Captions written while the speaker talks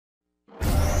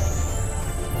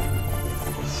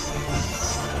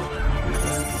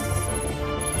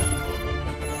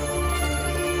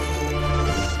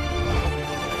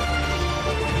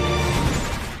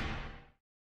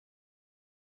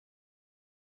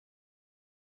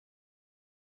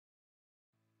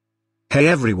Hey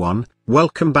everyone,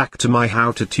 welcome back to my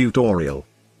how-to tutorial.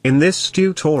 In this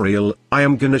tutorial, I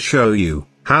am gonna show you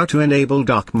how to enable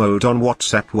dark mode on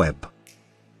WhatsApp web.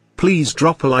 Please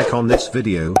drop a like on this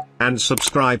video, and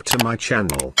subscribe to my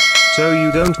channel, so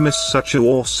you don't miss such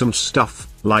awesome stuff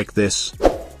like this.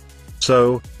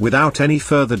 So, without any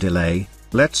further delay,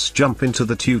 let's jump into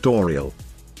the tutorial.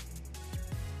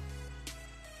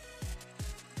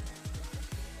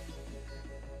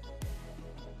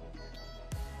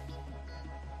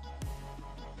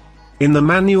 In the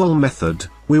manual method,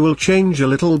 we will change a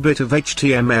little bit of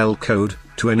HTML code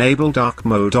to enable dark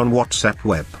mode on WhatsApp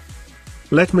web.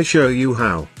 Let me show you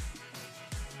how.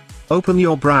 Open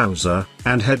your browser,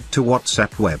 and head to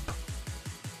WhatsApp web.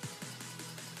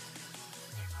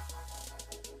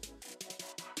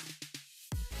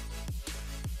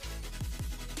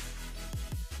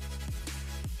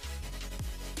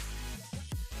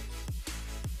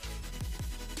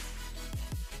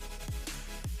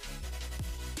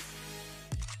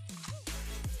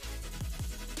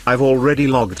 I've already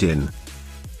logged in.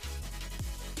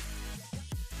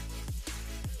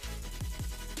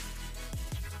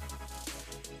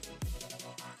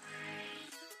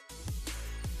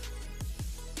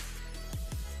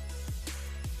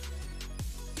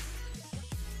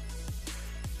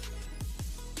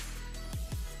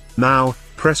 Now,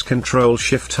 press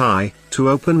Ctrl-Shift-I to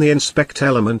open the Inspect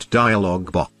Element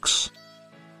dialog box.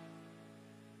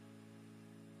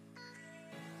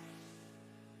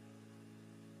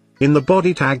 In the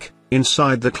body tag,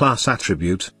 inside the class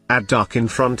attribute, add dark in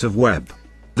front of web.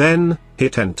 Then,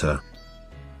 hit enter.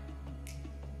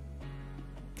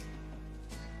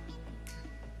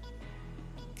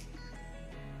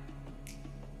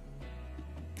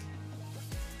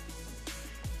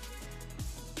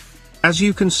 As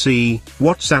you can see,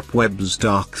 WhatsApp web's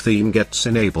dark theme gets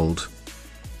enabled.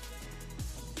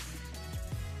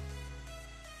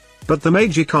 But the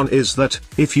major con is that,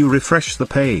 if you refresh the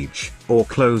page, or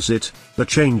close it, the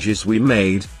changes we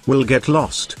made will get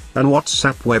lost, and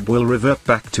WhatsApp web will revert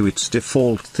back to its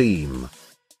default theme.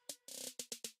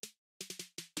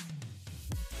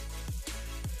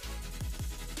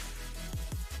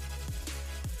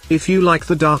 If you like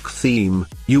the dark theme,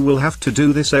 you will have to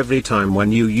do this every time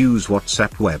when you use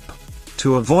WhatsApp web.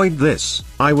 To avoid this,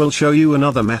 I will show you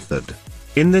another method.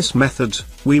 In this method,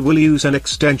 we will use an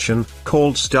extension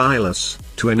called Stylus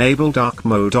to enable dark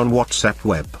mode on WhatsApp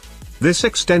web. This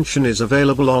extension is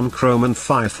available on Chrome and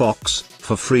Firefox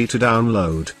for free to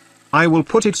download. I will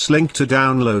put its link to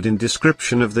download in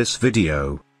description of this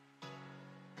video.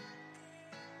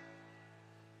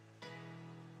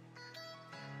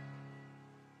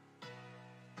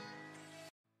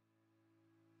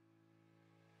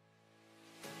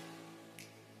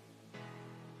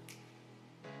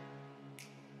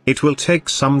 It will take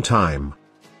some time.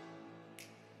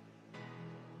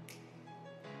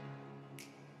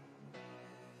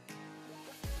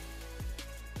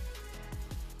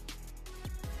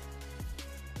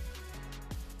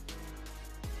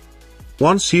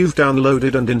 Once you've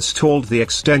downloaded and installed the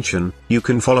extension, you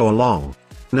can follow along.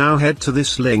 Now head to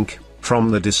this link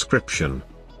from the description.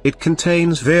 It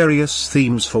contains various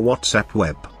themes for WhatsApp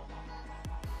web.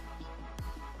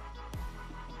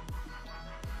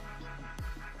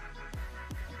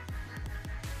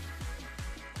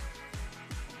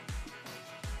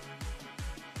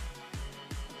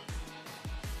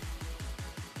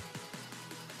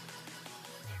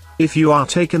 If you are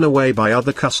taken away by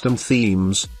other custom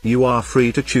themes, you are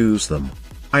free to choose them.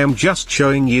 I am just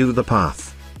showing you the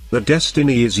path. The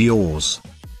destiny is yours.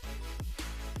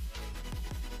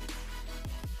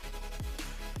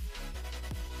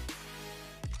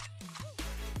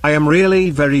 I am really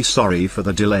very sorry for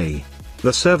the delay.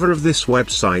 The server of this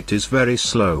website is very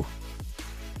slow.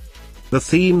 The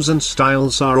themes and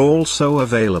styles are also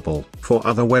available for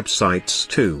other websites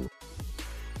too.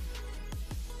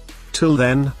 Till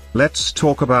then, let's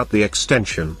talk about the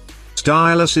extension.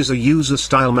 Stylus is a user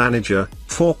style manager,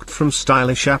 forked from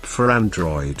Stylish app for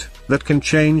Android, that can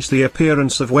change the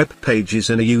appearance of web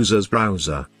pages in a user's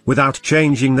browser, without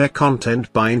changing their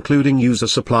content by including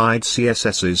user-supplied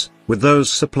CSSs, with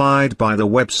those supplied by the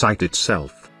website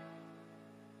itself.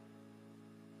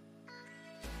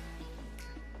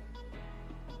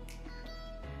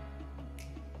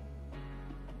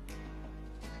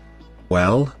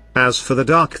 Well, as for the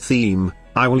dark theme,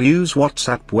 I will use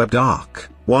WhatsApp Web Dark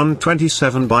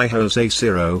 127 by Jose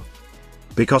Ciro,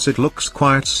 because it looks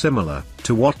quite similar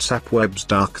to WhatsApp Web's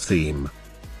dark theme.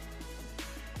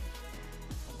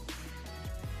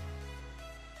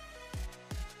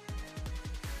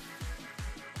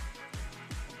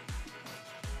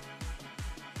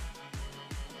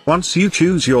 Once you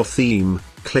choose your theme,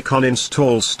 click on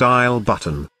Install Style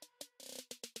button.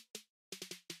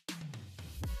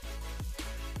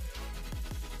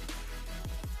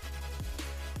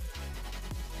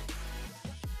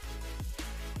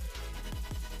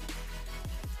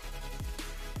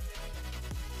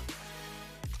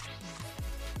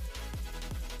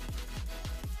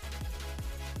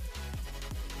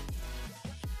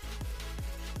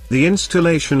 The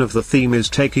installation of the theme is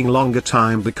taking longer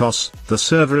time because the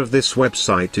server of this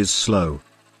website is slow.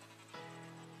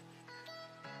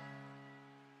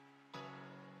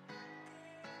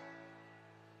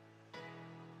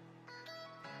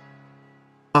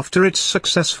 After its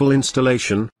successful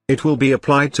installation, it will be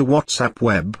applied to WhatsApp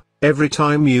Web every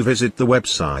time you visit the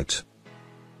website.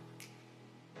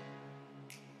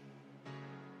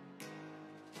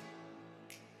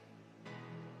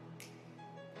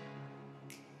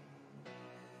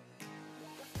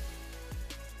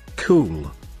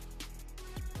 Cool.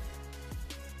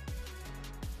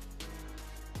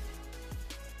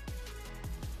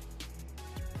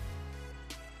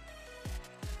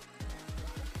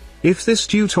 If this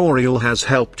tutorial has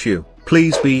helped you,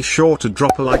 please be sure to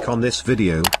drop a like on this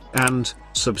video, and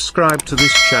subscribe to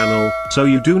this channel, so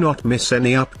you do not miss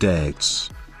any updates.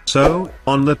 So,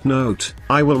 on that note,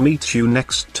 I will meet you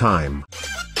next time.